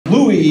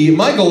Meet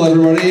Michael,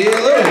 everybody.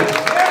 Hello.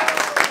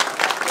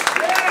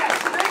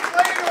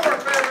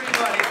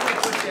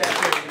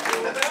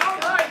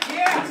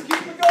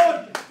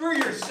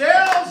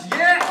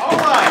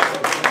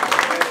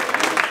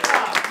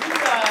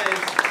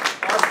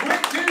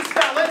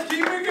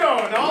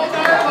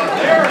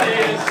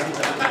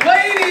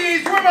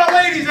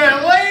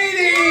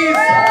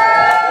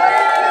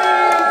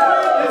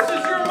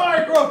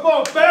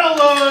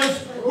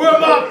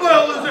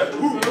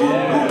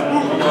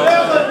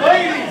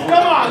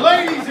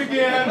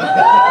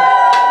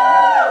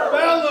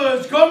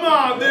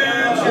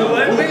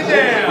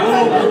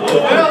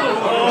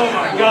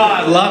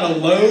 A lot of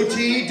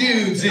low-T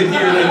dudes in here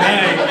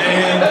tonight,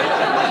 man.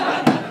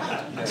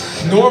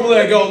 Normally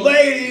I go,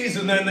 ladies,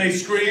 and then they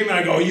scream, and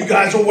I go, you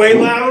guys are way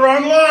louder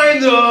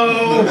online,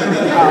 though.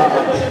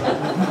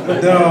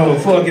 But no,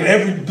 fucking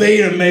every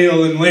beta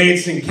male in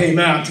Lansing came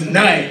out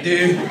tonight,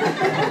 dude.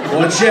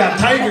 Watch out,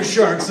 tiger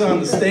sharks on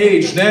the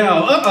stage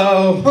now.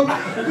 Uh-oh.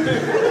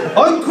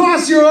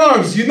 Uncross your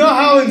arms. You know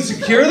how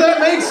insecure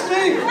that makes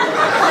me?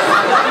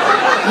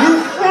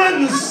 You're front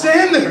and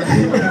center.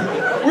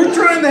 We're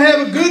trying to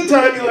have a good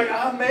time. You're like,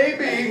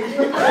 maybe.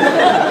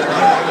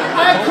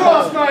 I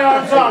cross my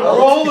arms on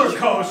roller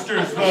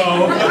coasters,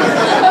 though.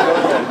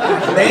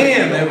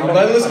 Damn,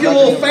 everybody. Let's get a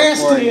little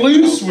fast and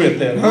loose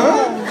with it,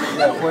 huh?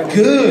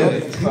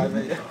 Good.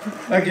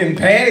 Fucking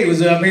Patty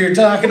was up here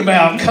talking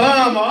about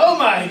cum. Oh,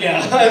 my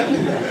God.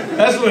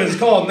 That's what it's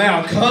called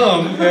now,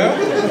 cum.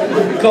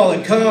 Yeah? We call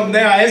it cum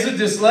now. As a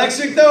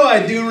dyslexic, though,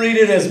 I do read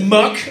it as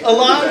muck a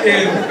lot.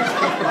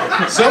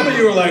 And some of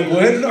you are like,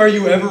 when are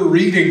you ever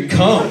reading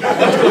cum? What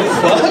the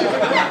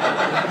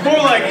fuck? More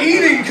like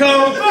eating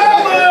cum.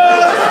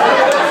 Fellas!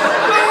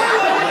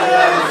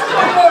 Fellas!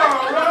 Come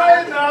on,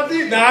 right?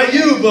 Not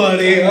you,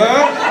 buddy,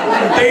 huh?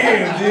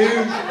 Damn,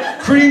 dude.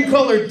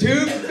 Cream-colored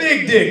tube,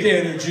 big dick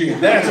energy.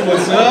 That's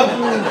what's up.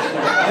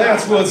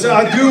 That's what's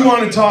up. I do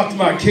want to talk to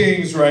my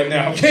kings right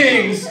now.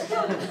 Kings!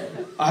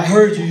 I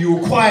heard you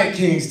were quiet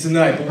kings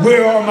tonight, but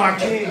where are my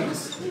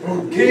kings?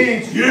 Oh,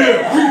 kings,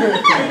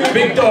 yeah!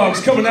 Big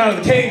dog's coming out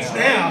of the cage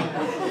now.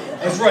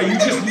 That's right, you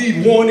just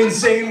need one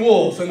insane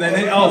wolf, and then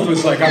an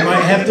alpha's like, I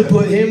might have to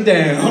put him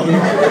down.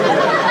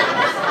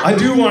 I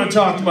do want to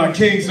talk to my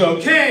kings, though.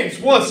 Kings,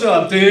 what's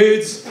up,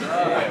 dudes?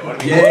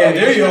 Yeah,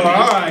 there you are.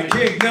 All right,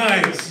 king,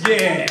 nice.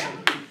 Yeah.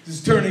 This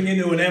is turning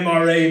into an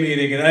MRA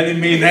meeting, and I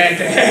didn't mean that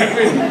to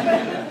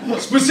happen.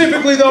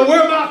 Specifically, though,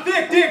 where my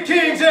thick dick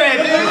kings at,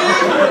 dude?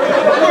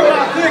 Where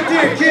my thick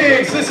dick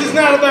kings? This is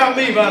not about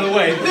me, by the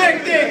way.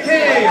 Thick dick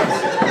kings.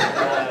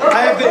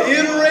 I have to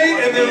iterate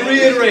and then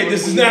reiterate.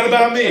 This is not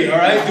about me, all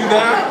right? Do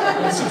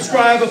not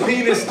subscribe a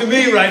penis to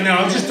me right now.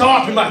 I'm just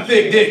talking about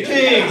thick dick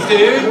kings,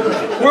 dude.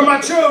 Where my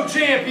chode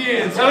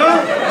champions,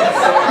 huh?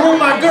 Where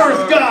my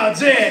girth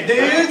gods at,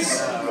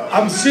 dudes?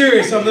 I'm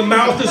serious. I'm the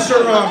mouth of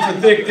Sauron for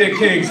thick dick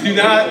kings. Do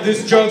not,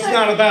 this joke's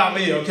not about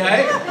me,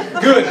 okay?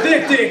 Good,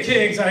 thick dick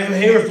kings, I am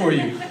here for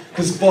you.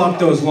 Because fuck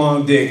those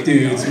long dick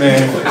dudes,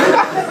 man.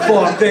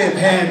 Fuck, they've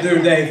had their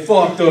day.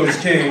 Fuck those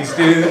kings,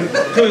 dude.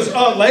 Because,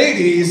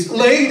 ladies,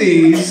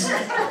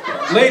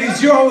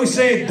 you're always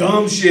saying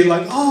dumb shit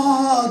like,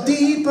 oh,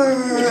 deeper.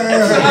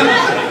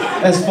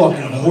 That's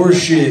fucking horse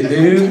shit,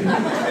 dude.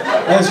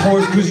 That's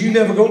horse, because you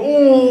never go,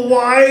 oh,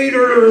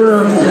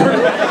 wider.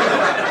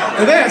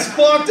 And that's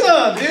fucked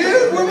up,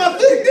 dude. We're my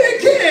thick dick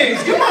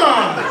kings. Come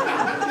on.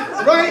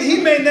 Right? He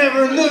may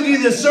never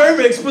noogie the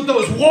cervix, but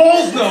those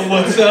walls know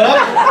what's up.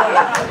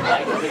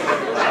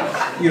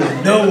 You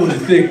don't know the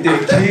thick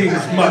dick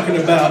king's mucking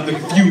about the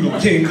feudal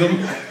kingdom.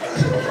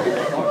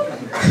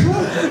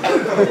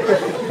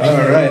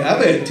 All right,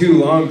 I've had 2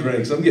 long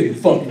drinks. I'm getting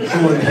fucking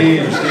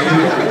unhinged,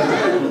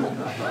 dude.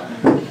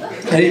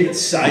 I didn't even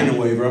sign a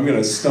waiver. I'm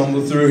gonna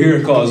stumble through here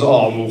and cause a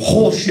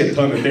whole shit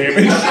ton of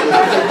damage.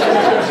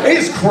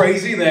 It's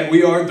crazy that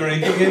we are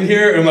drinking in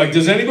here. I'm like,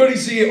 does anybody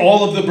see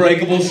all of the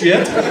breakable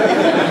shit?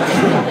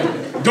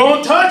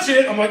 Don't touch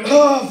it. I'm like,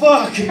 oh,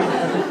 fuck.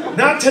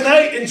 Not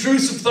tonight,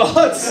 intrusive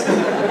thoughts.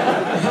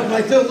 I'm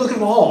like, look at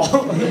them all.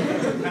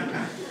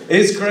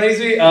 It's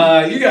crazy.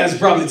 You guys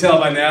probably tell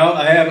by now,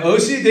 I have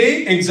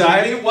OCD,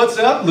 anxiety, what's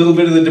up? A little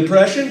bit of the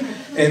depression.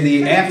 And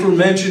the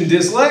aforementioned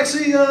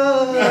dyslexia.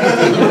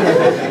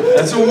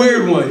 That's a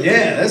weird one.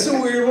 Yeah, that's a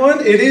weird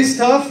one. It is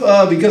tough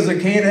because I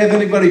can't have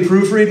anybody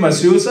proofread my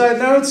suicide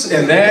notes,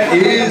 and that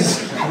is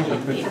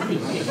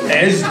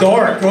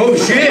dark. Oh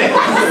shit.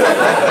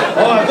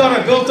 Oh, I thought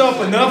I built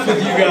up enough with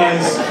you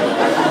guys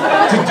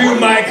to do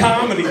my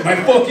comedy, my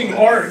fucking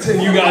art,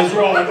 and you guys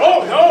were all like,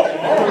 oh no,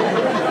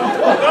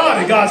 oh God,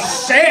 it got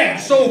sad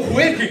so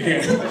quick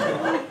again.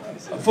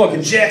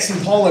 Fucking Jackson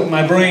Pollock,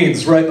 my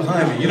brain's right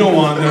behind me. You don't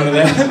want none of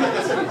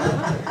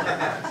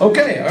that.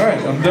 Okay, all right,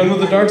 I'm done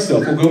with the dark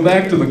stuff. We'll go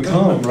back to the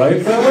cum,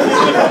 right, fellas?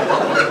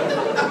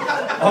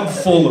 I'm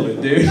full of it,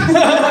 dude.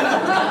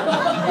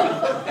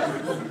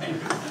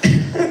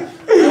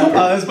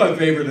 That's my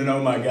favorite, and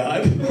oh my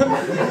God.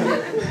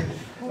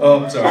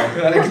 Oh, I'm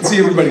sorry. I can see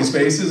everybody's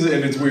faces,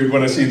 and it's weird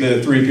when I see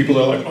the 3 people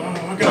that are like,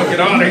 oh, gotta get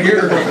out of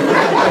here. You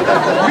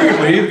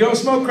can leave, go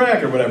smoke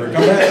crack or whatever.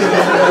 Come back to the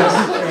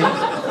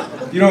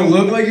You don't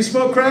look like you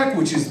smoke crack,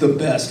 which is the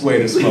best way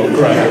to smoke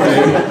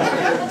crack, dude.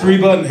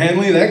 3-button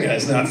Henley, that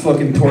guy's not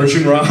fucking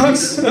torching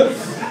rocks.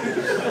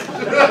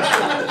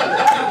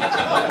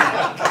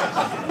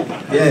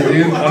 Yeah,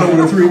 dude, I know what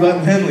a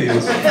 3-button Henley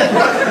is.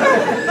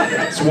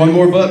 It's one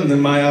more button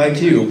than my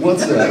IQ.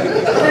 What's that?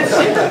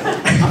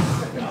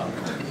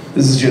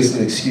 This is just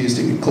an excuse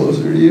to get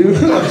closer to you.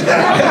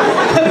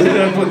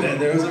 I put that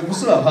there. I was like,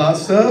 what's up, hot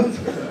stuff?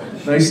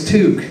 Nice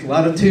toque. A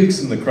lot of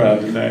toques in the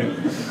crowd tonight.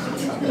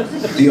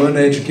 The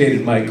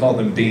uneducated might call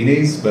them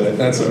beanies, but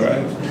that's all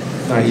right.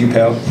 Not you,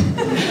 pal.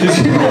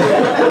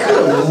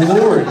 Good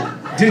Lord.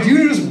 Did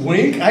you just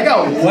wink? I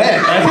got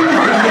wet. I didn't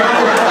even know.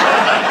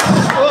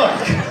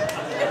 Fuck.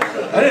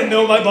 I didn't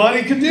know my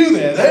body could do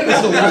that. That is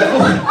a little...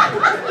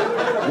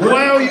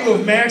 Wow, you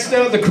have maxed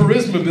out the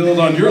charisma build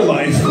on your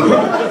life.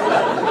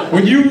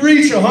 When you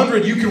reach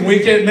 100, you can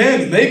wink at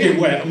men and they get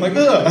wet. I'm like,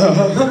 ugh.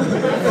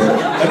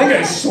 I think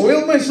I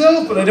soiled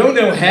myself, but I don't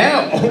know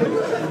how.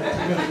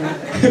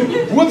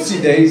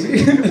 Whoopsie daisy.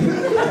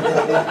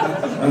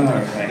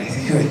 Alright,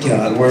 good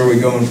God, where are we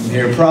going from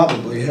here?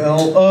 Probably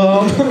hell.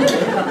 I'm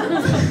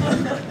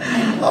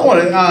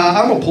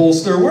a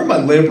pollster. Where are my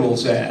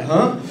liberals at,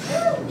 huh?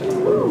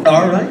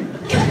 Alright.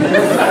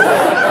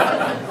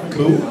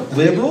 Cool.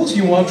 Liberals?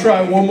 You want to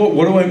try one more?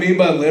 What do I mean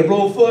by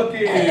liberal?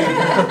 Fucking.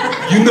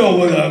 You know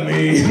what I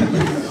mean.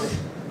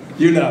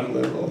 You're not a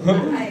liberal.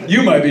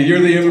 You might be.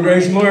 You're the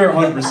immigration lawyer?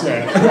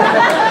 100%.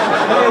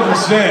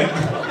 100%.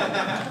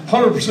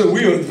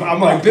 100%.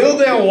 I'm like, build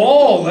that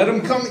wall. Let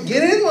them come.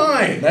 Get in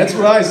line. That's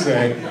what I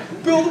say.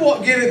 Build a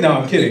wall. Get it. No,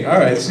 I'm kidding. All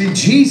right. See,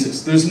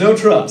 Jesus. There's no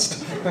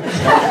trust.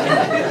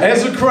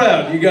 As a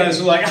crowd, you guys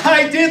are like,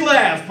 I did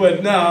laugh,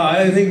 but no,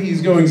 I think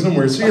he's going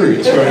somewhere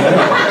serious right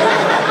now.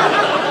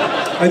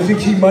 I think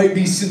he might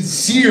be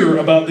sincere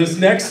about this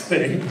next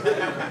thing.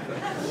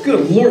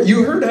 Good Lord,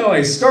 you heard how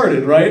I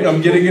started, right?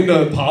 I'm getting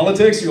into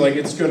politics. You're like,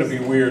 it's gonna be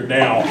weird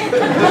now.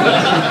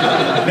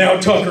 Now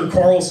Tucker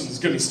Carlson's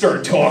gonna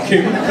start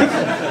talking.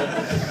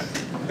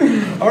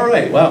 All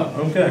right, wow,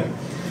 okay.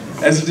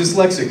 As a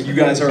dyslexic, you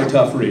guys are a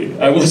tough read.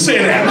 I will say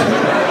that.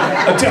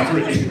 A tough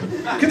read.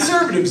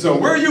 Conservatives, though,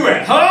 where are you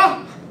at,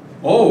 huh?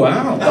 Oh,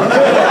 wow. All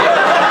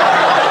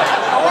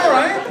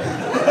right.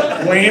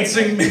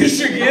 Lansing,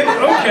 Michigan,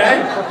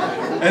 okay.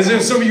 As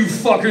if some of you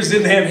fuckers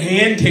didn't have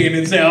hand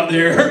cannons out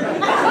there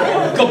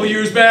a couple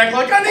years back,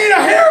 like, I need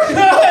a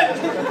haircut!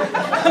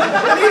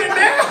 I need it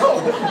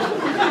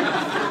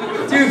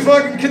now! Dude,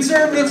 fucking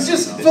conservatives,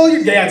 just fill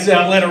your gats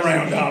out, let them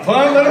round up,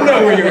 huh? Let them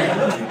know where you're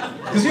at.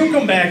 Because you'll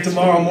come back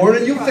tomorrow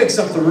morning, you'll fix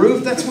up the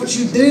roof, that's what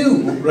you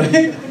do,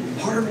 right?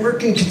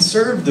 Hard-working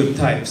conservative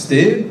types,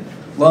 dude.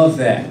 Love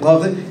that,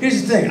 love it.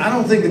 Here's the thing, I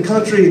don't think the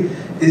country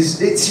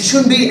it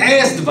shouldn't be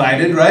as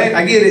divided, right?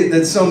 I get it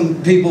that some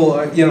people,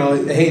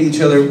 hate each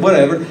other,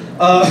 whatever.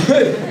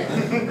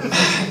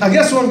 I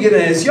guess what I'm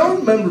getting at is, y'all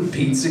remember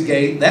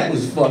Pizzagate? That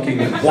was fucking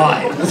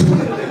wild.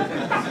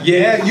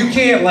 Yeah, you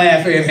can't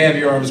laugh and have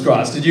your arms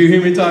crossed. Did you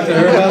hear me talk to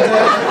her about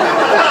that?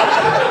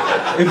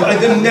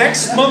 The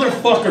next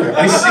motherfucker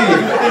I see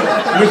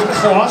with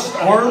crossed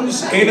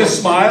arms and a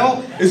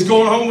smile is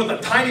going home with a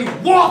tiny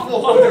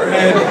waffle on their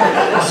head.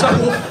 So I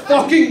will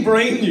fucking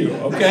brain you,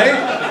 okay?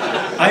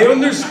 I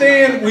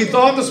understand we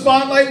thought the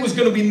spotlight was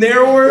going to be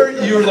narrower.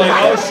 You were like,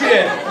 oh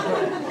shit.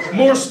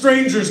 More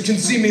strangers can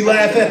see me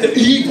laugh at the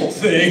evil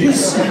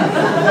things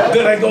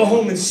that I go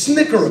home and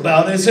snicker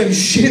about as I'm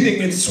shitting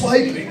and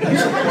swiping.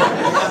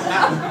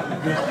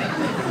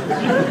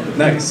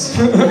 Nice.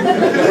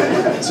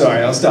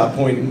 Sorry, I'll stop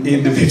pointing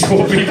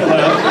individual people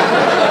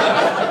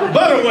out.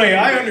 By the way,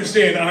 I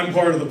understand I'm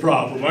part of the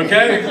problem,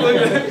 okay?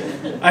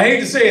 I hate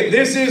to say it,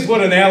 this is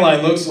what an ally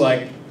looks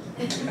like.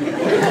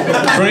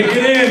 Drink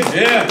it in,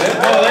 yeah.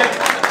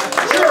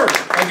 Sure,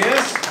 I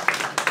guess.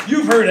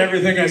 You've heard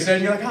everything I said,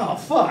 and you're like, oh,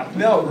 fuck,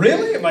 no,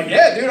 really? I'm like,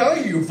 yeah, dude, I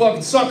think you can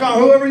fucking suck on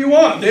whoever you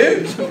want,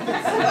 dude. Do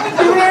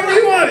whatever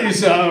you want. You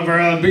sell for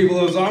other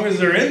people as long as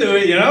they're into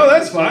it,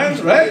 that's fine,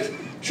 right?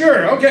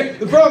 Sure, okay.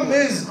 The problem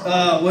is,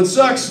 what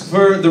sucks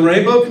for the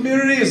rainbow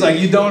community is, like,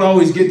 you don't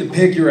always get to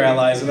pick your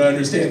allies, and I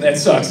understand that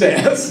sucks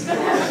ass.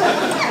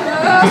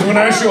 Because when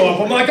I show up,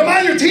 I'm like, I'm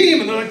on your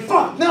team, and they're like,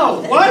 fuck,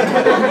 no, what?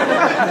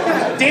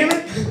 God damn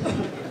it.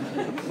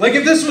 Like,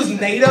 if this was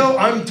NATO,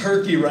 I'm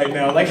Turkey right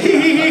now. Like,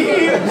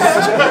 hee.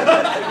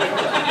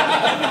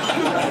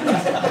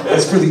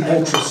 That's for the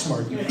ultra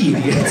smart, you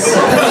idiots.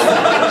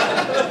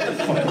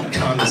 Fucking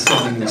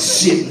condescendingly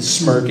shit and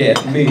smirk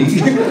at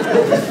me.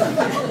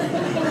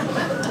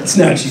 It's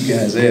not you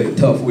guys. I had a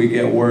tough week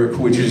at work,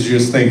 which is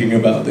just thinking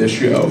about this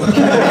show.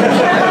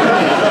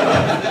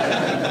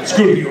 It's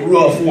gonna be a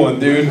rough one,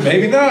 dude.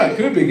 Maybe not.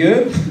 Could be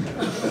good.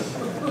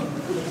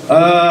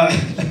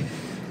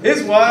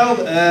 It's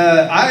wild.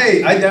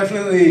 I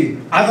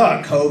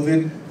thought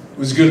COVID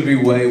was gonna be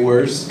way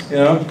worse,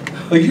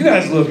 Like, you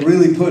guys look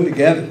really put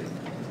together.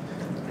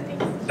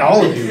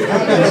 All of you.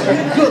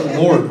 Good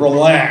Lord,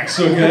 relax,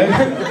 okay?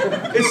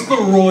 It's the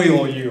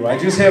royal you. I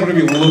just happen to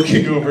be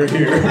looking over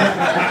here.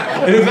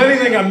 And if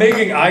anything, I'm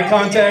making eye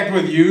contact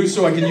with you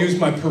so I can use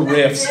my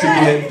periffs to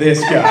get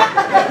this guy.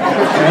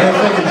 And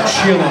fucking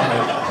chill on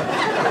it.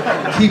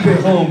 Keep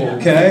it humble,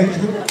 okay?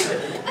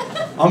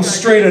 I'm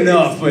straight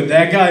enough, but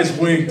that guy's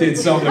wink did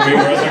something to me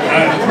where I was like,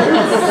 I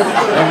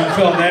haven't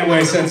felt that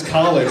way since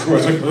college, where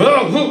I was like,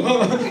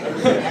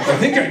 oh, I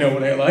think I know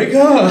what I like.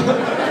 I'm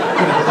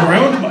gonna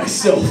ground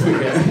myself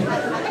again.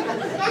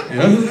 You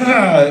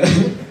know?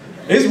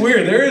 It's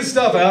weird. There is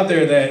stuff out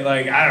there that,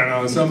 like, I don't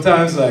know,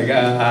 sometimes, like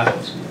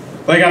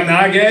I'm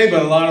not gay,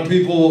 but a lot of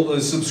people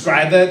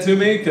subscribe that to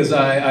me because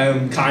I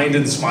am kind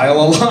and smile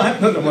a lot.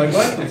 And I'm like,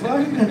 what the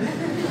fuck?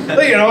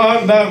 Like, you know,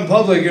 I'm out in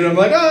public and I'm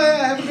like, oh,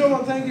 yeah, have a good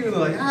one, thank you. And they're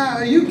like,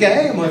 are you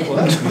gay? I'm like,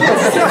 what?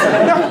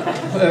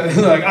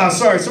 They're like, oh,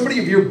 sorry, somebody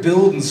of your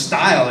build and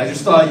style. I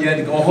just thought you had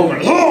to go home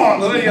and, you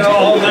know,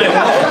 all night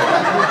long.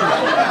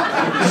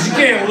 Because you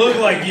can't look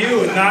like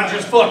you and not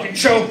just fucking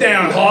choke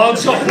down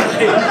hogs all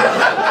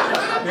night.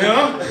 You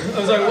know? I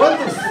was like, what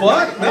the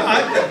fuck? No,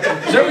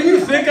 is that what you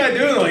think I do?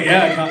 They're like,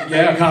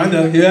 yeah,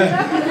 kinda,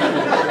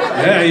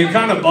 yeah. Yeah, you're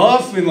kind of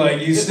buff and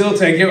like you still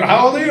take care.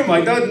 How old are you? I'm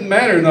like, doesn't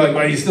matter. And they're like,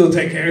 well, you still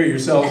take care of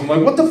yourself. I'm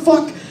like, what the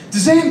fuck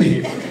does that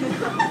mean?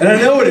 And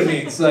I know what it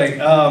means. Like,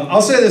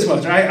 I'll say this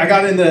much. I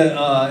got into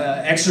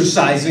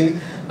exercising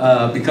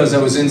because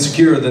I was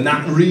insecure to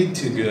not read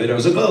too good. I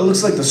was like, oh, it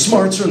looks like the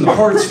smarts are in the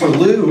parts for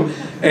Lou.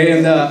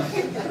 And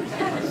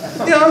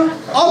you know,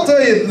 I'll tell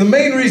you, the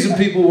main reason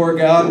people work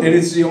out, and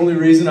it's the only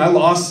reason, I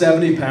lost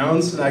 70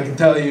 pounds, and I can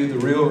tell you the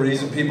real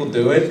reason people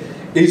do it,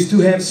 is to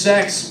have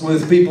sex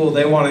with people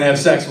they want to have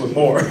sex with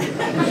more.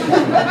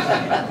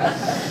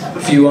 A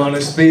few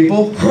honest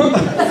people.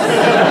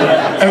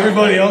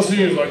 Everybody else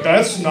is like,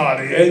 that's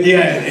not it.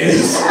 Yeah, it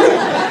is.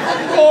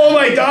 Oh,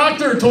 my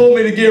doctor told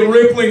me to get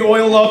rippling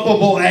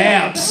oil-upable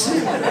abs.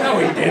 No,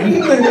 he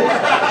didn't.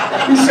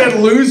 He said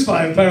lose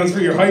 5 pounds for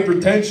your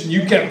hypertension.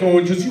 You kept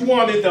going because you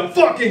wanted the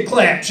fucking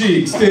clap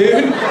cheeks,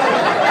 dude.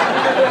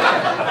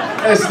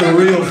 That's the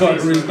real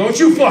fucking reason. Don't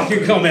you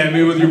fucking come at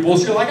me with your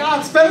bullshit. You're like, oh,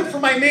 it's better for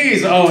my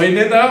knees. Oh, isn't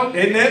it though?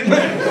 Isn't it?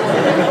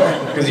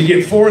 Because you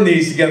get 4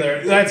 knees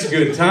together, that's a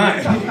good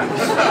time.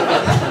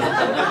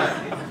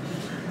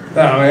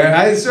 No, man.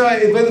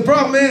 But the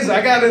problem is,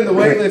 I got into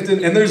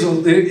weightlifting, and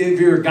if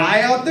you're a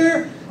guy out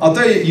there, I'll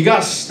tell you, you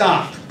got to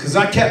stop. Because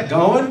I kept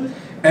going,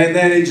 and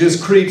then it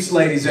just creeps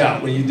ladies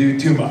out when you do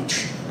too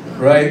much.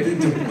 Right?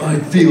 I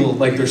feel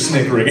like they're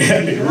snickering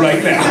at me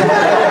right now.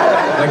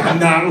 Like I'm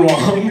not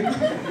wrong.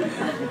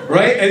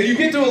 Right? And you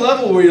get to a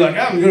level where you're like,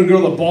 I'm gonna go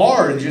to the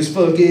bar and just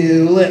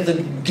fucking let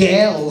the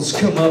gals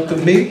come up to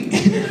me.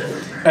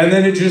 And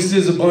then it just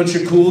is a bunch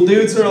of cool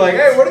dudes who are like,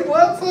 hey, what are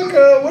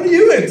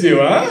you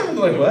into, huh? I'm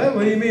like, what?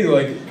 What do you mean?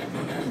 Like,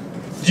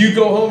 do you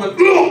go home and,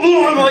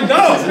 I'm like,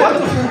 no, what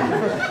the fuck?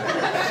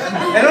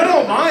 And I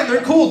don't mind,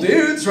 they're cool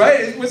dudes,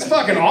 right? It's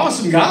fucking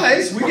awesome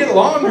guys. We get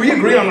along, we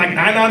agree on like 9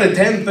 out of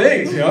 10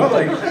 things, you know?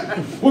 Like,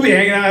 we'll be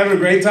hanging out, having a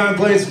great time,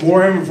 playing some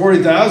Warhammer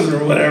 40,000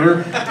 or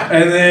whatever.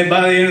 And then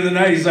by the end of the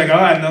night, he's like, all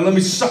right, now let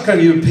me suck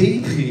on your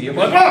pee-pee. I'm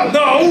like, oh,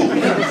 no!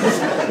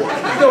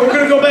 No, we're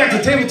gonna go back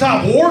to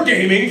tabletop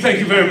wargaming, thank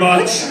you very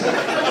much.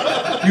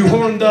 You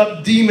horned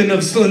up demon of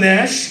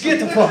Slanesh, get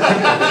the fuck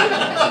out.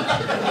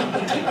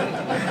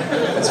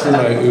 That's for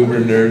my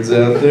uber nerds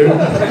out there.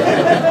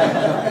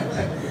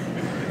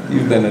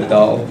 You've been a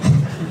doll.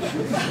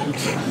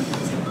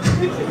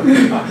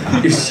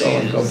 You're so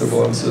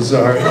uncomfortable, I'm so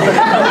sorry.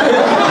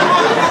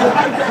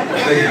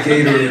 That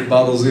Gatorade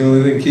bottle's the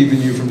only thing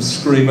keeping you from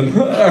screaming.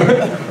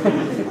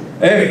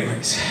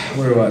 Anyways,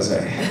 where was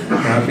I?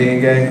 Not being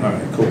gay?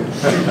 Alright, cool.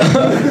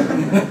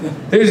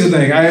 Here's the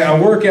thing, I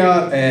work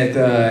out at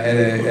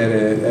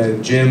a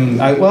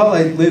gym. I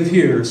live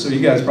here, so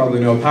you guys probably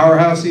know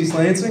Powerhouse East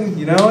Lansing,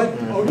 you know it?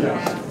 Oh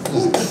yeah.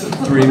 Just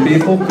 3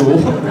 people, cool.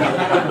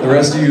 The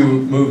rest of you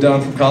moved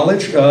on from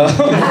college.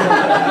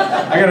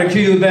 I got a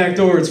key to the back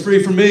door, it's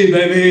free for me,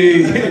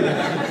 baby.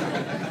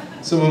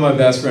 Some of my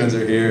best friends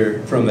are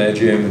here from that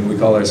gym, and we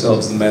call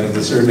ourselves the men of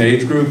a certain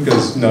age group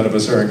because none of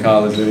us are in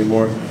college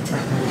anymore.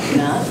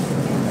 No.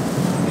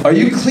 Are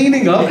you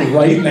cleaning up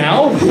right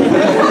now? You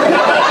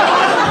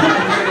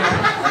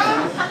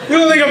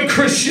don't think I'm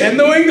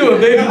crescendoing to a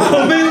big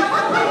moment?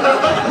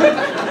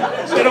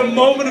 Just had a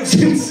moment of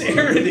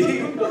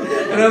sincerity.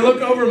 And I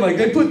look over, I'm like,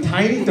 they put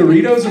tiny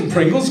Doritos in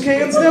Pringles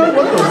cans now?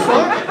 What the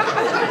fuck?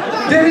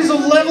 There is a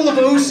level of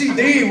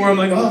OCD where I'm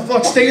like, oh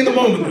fuck, stay in the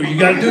moment, Lou. You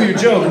gotta do your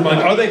joke. I'm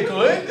like, are they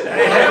good? They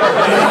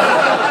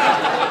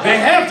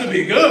have to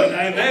be good.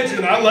 I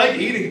imagine I like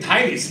eating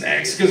tiny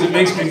snacks because it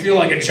makes me feel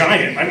like a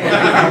giant. And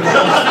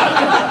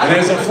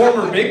as a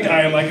former big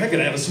guy, I'm like, I could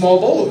have a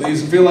small bowl of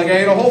these and feel like I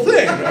ate a whole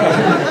thing.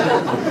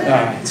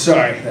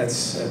 Sorry,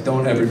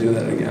 don't ever do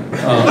that again.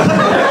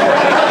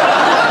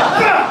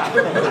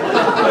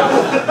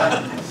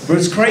 But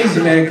it's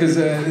crazy, man, because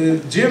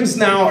gyms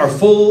now are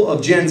full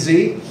of Gen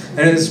Z,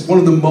 and it's one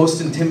of the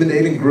most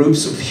intimidating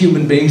groups of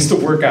human beings to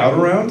work out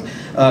around.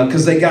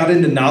 because they got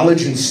into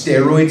knowledge and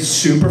steroids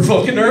super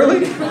fucking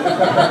early.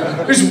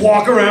 They just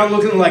walk around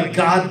looking like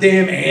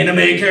goddamn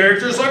anime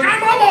characters, like,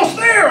 I'm almost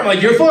there! I'm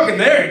like, you're fucking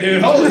there,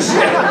 dude, holy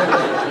shit.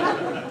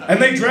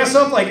 And they dress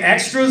up like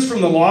extras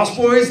from the Lost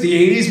Boys, the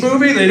 80s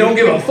movie. They don't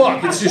give a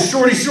fuck. It's just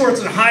shorty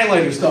shorts and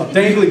highlighter stuff,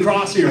 dangly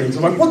cross earrings.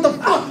 I'm like, what the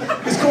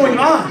fuck is going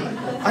on?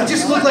 I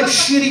just look like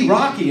shitty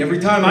Rocky every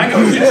time I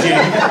go to the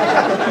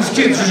gym. These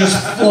kids are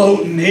just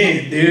floating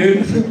in,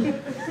 dude.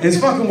 And it's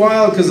fucking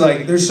wild because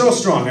like they're so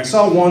strong. I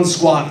saw one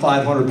squat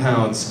 500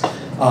 pounds,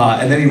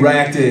 and then he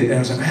racked it, and I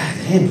was like, ah,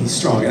 damn, he's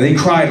strong. And then he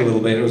cried a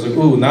little bit. I was like,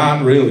 ooh,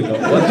 not really though.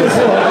 What the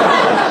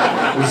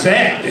fuck was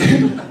that,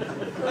 dude?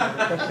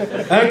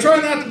 I try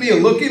not to be a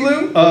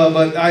looky-loo,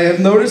 but I have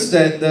noticed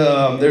that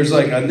there's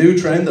like a new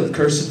trend of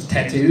cursive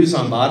tattoos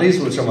on bodies,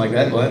 which I'm like,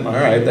 that, what? All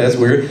right, that's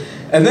weird.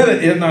 And then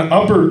in my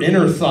upper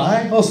inner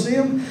thigh, I'll see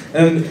them.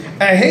 And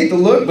I hate the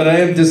look, but I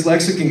am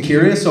dyslexic and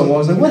curious, so I'm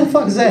always like, what the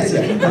fuck is that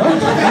say? Huh?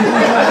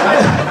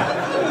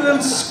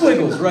 Them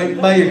squiggles right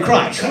by your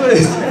crotch. What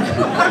is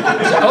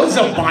that? Oh, it's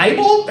a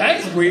Bible?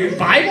 That's weird.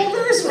 Bible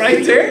verse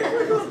right there?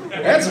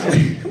 That's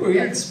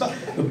weird spot.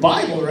 The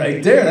Bible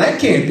right there, that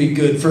can't be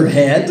good for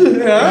head.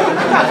 Yeah?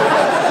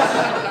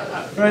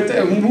 Right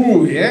there,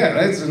 ooh, yeah,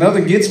 that's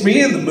nothing gets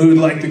me in the mood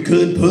like the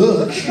good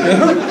book. You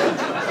know?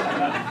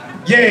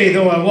 Yea,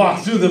 though I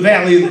walk through the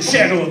valley of the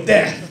shadow of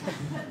death.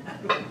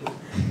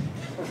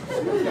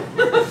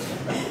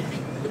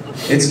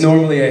 It's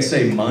normally I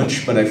say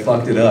munch, but I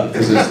fucked it up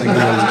because I was thinking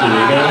I was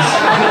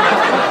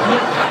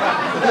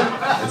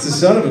Doritos. It's a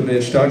son of a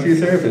bitch. Talk to your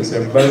therapist,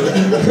 everybody.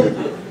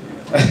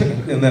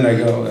 And then I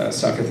go,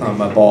 sucketh on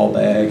my ball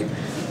bag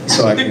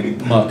so I can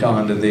muck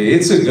onto the,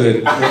 it's a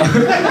good,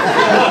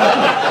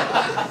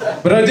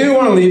 but I do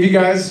want to leave you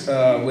guys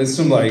with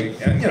some like,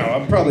 you know,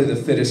 I'm probably the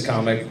fittest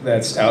comic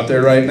that's out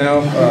there right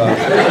now,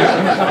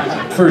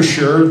 for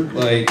sure,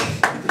 like,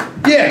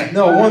 yeah,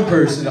 no, one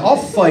person, I'll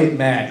fight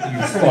Matt, you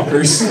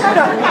fuckers.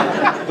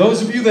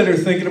 Those of you that are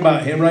thinking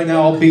about him right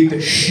now, I'll beat the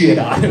shit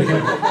out of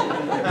him.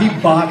 He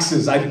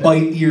boxes, I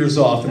bite ears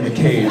off in the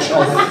cage,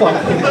 I'll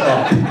fuck him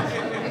up.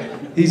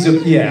 He's a,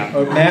 yeah,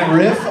 Matt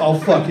Riff, I'll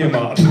fuck him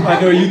up. I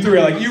know you three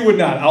are like, you would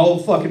not, I'll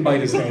fucking bite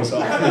his nose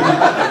off.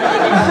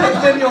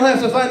 Then you'll have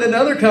to find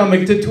another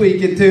comic to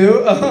tweak it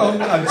to.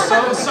 I'm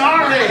so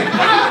sorry.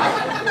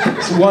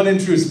 It's one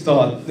intrusive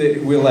thought,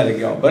 we'll let it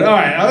go. But all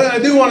right, I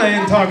do want to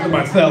end talking to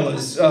my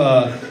fellas.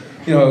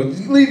 You know,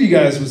 leave you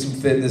guys with some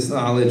fitness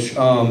knowledge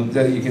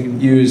that you can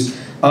use.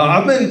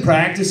 I've been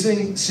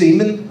practicing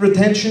semen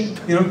retention,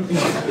 you know?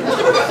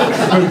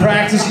 I've been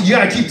practicing, you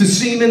gotta keep the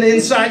semen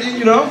inside you,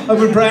 you know? I've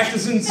been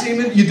practicing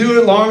semen, you do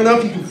it long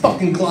enough, you can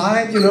fucking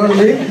glide, you know what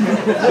I mean?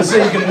 Let's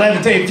say you can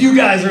levitate, if you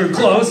guys are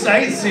close,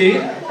 I can see.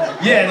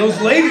 Yeah, those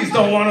ladies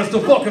don't want us to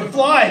fucking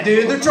fly,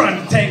 dude. They're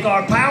trying to take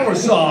our power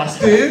sauce,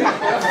 dude.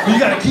 But you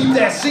gotta keep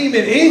that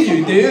semen in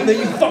you, dude. Then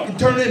you fucking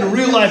turn into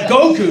real life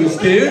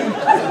Gokus, dude.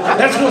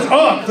 That's what's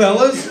up,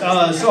 fellas.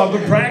 So I've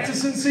been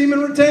practicing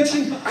semen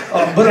retention,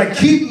 but I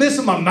keep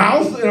missing my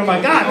mouth, and I'm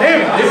like, God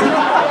damn it, dude.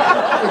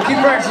 I keep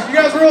practicing. You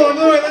guys roll, I'm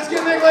doing it. Let's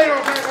get Nick later,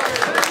 okay?